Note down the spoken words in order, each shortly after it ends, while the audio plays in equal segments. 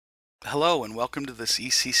Hello and welcome to this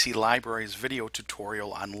ECC Libraries video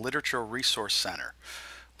tutorial on Literature Resource Center.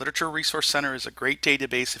 Literature Resource Center is a great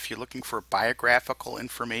database if you're looking for biographical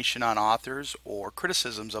information on authors or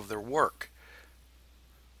criticisms of their work.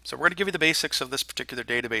 So we're going to give you the basics of this particular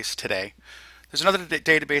database today. There's another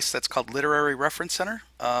database that's called Literary Reference Center.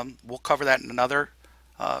 We'll cover that in another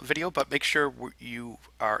video, but make sure you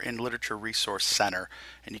are in Literature Resource Center,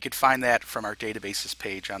 and you can find that from our databases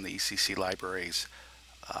page on the ECC Libraries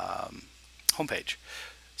homepage.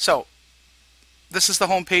 So this is the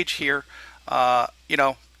homepage here.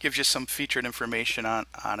 Gives you some featured information on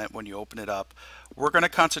it when you open it up. We're going to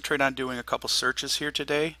concentrate on doing a couple searches here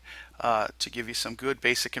today to give you some good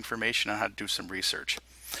basic information on how to do some research.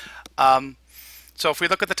 So if we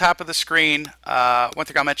look at the top of the screen, one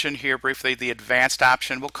thing I'll mention here briefly, the advanced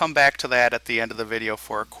option. We'll come back to that at the end of the video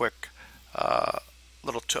for a quick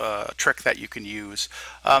little trick that you can use.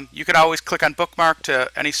 You can always click on bookmark to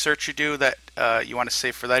any search you do that you want to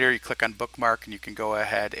save for later. You click on bookmark and you can go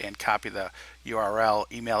ahead and copy the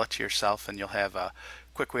URL, email it to yourself, and you'll have a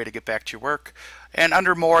quick way to get back to your work. And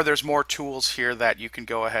under more, there's more tools here that you can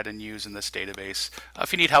go ahead and use in this database.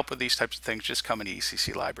 If you need help with these types of things, just come into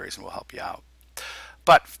ECC Libraries and we'll help you out.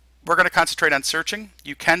 But we're going to concentrate on searching.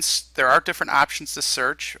 There are different options to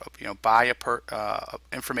search, by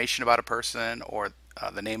information about a person or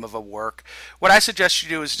the name of a work. What I suggest you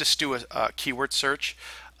do is just do a keyword search.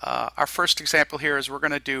 Our first example here is we're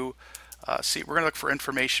going to look for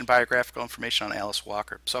biographical information on Alice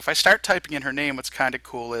Walker. So if I start typing in her name, what's kind of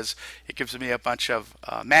cool is it gives me a bunch of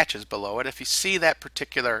matches below it. If you see that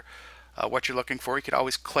particular what you're looking for, you could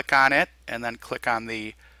always click on it and then click on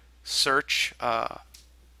the search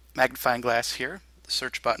magnifying glass here, the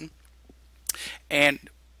search button. And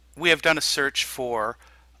we have done a search for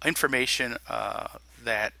information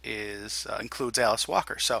that includes Alice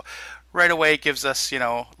Walker. So right away it gives us,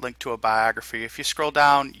 link to a biography. If you scroll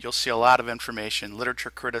down, you'll see a lot of information, literature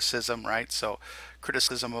criticism, right? So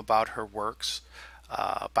criticism about her works,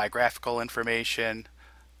 biographical information,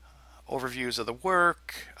 overviews of the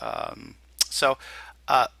work. A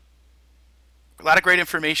lot of great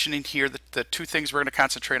information in here. The two things we're going to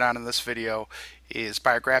concentrate on in this video is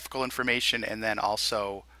biographical information and then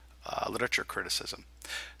also literature criticism.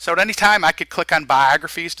 So at any time I could click on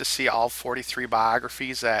biographies to see all 43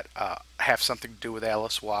 biographies that have something to do with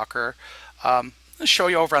Alice Walker. I'll show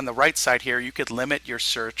you over on the right side here, you could limit your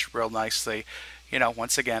search real nicely.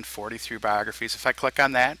 Once again, 43 biographies. If I click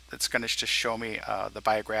on that, it's going to just show me the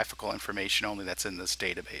biographical information only that's in this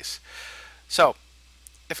database. So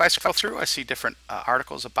if I scroll through, I see different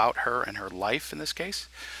articles about her and her life in this case.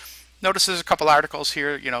 Notice there's a couple articles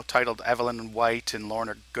here, titled Evelyn White and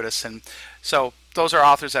Lorna Goodison. So those are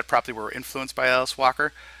authors that probably were influenced by Alice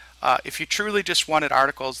Walker. If you truly just wanted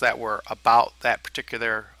articles that were about that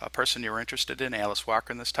particular person you were interested in, Alice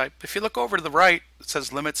Walker in this type, if you look over to the right, it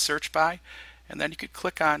says Limit Search By, and then you could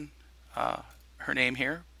click on her name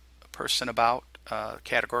here, a person about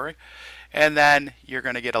category, and then you're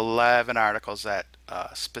going to get 11 articles that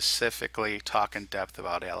specifically talk in depth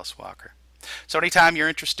about Alice Walker. So anytime you're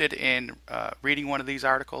interested in reading one of these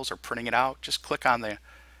articles or printing it out, just click on the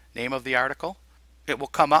name of the article. It will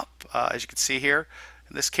come up, as you can see here.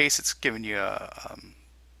 In this case, it's giving you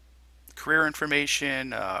career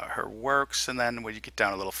information, her works, and then when you get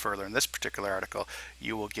down a little further in this particular article,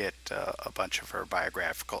 you will get a bunch of her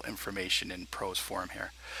biographical information in prose form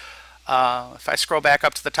here. If I scroll back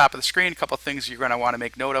up to the top of the screen, a couple of things you're going to want to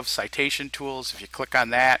make note of. Citation tools. If you click on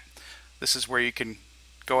that, this is where you can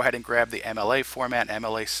go ahead and grab the MLA format,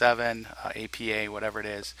 MLA 7, APA, whatever it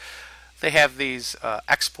is. They have these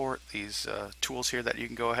these tools here that you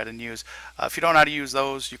can go ahead and use. If you don't know how to use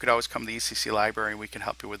those, you could always come to the ECC library and we can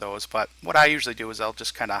help you with those. But what I usually do is I'll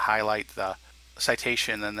just kind of highlight the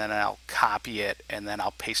citation and then I'll copy it and then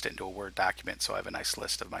I'll paste it into a Word document so I have a nice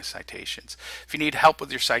list of my citations. If you need help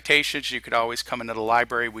with your citations, you could always come into the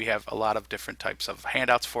library. We have a lot of different types of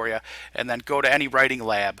handouts for you, and then go to any writing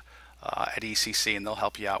lab at ECC and they'll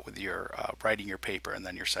help you out with your writing your paper and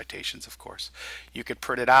then your citations, of course. You could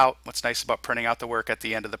print it out. What's nice about printing out the work, at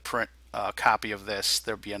the end of the print copy of this,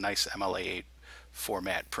 there'll be a nice MLA 8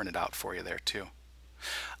 format printed out for you there too.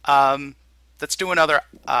 Let's do another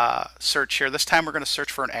search here. This time we're going to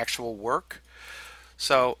search for an actual work.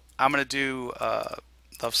 So I'm going to do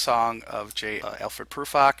Love Song of J. Alfred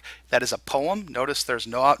Prufrock. That is a poem. Notice there's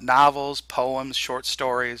no novels, poems, short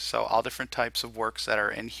stories, so all different types of works that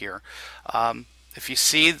are in here. If you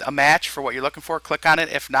see a match for what you're looking for, click on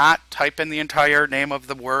it. If not, type in the entire name of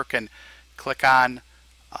the work and click on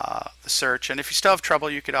the search. And if you still have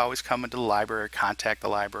trouble, you could always come into the library, contact the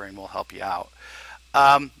library, and we'll help you out.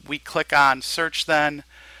 We click on search then.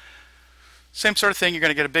 Same sort of thing, you're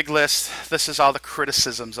going to get a big list. This is all the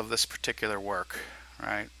criticisms of this particular work,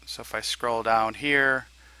 right? So if I scroll down here,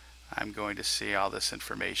 I'm going to see all this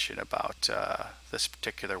information about this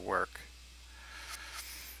particular work.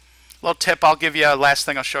 Little tip I'll give you, last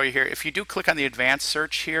thing I'll show you here. If you do click on the advanced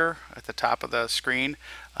search here at the top of the screen,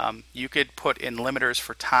 you could put in limiters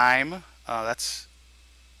for time. That's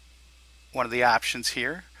one of the options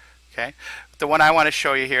here. Okay. The one I want to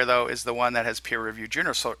show you here, though, is the one that has peer-reviewed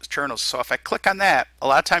journals. So if I click on that, a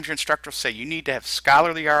lot of times your instructor will say you need to have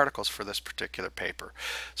scholarly articles for this particular paper.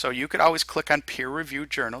 So you could always click on peer-reviewed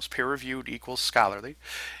journals. Peer-reviewed equals scholarly.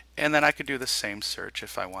 And then I could do the same search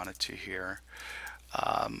if I wanted to here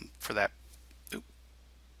for that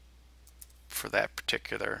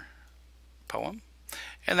particular poem.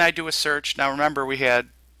 And then I do a search. Now remember, we had,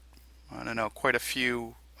 I don't know, quite a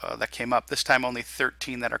few that came up. This time only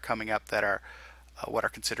 13 that are coming up that are what are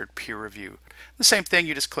considered peer reviewed. The same thing,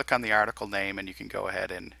 you just click on the article name and you can go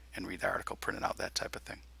ahead and read the article, print it out, that type of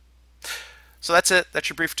thing. So that's it. That's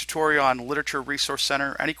your brief tutorial on Literature Resource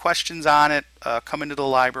Center. Any questions on it, come into the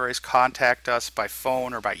libraries, contact us by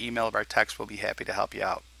phone or by email or by text. We'll be happy to help you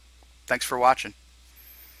out. Thanks for watching.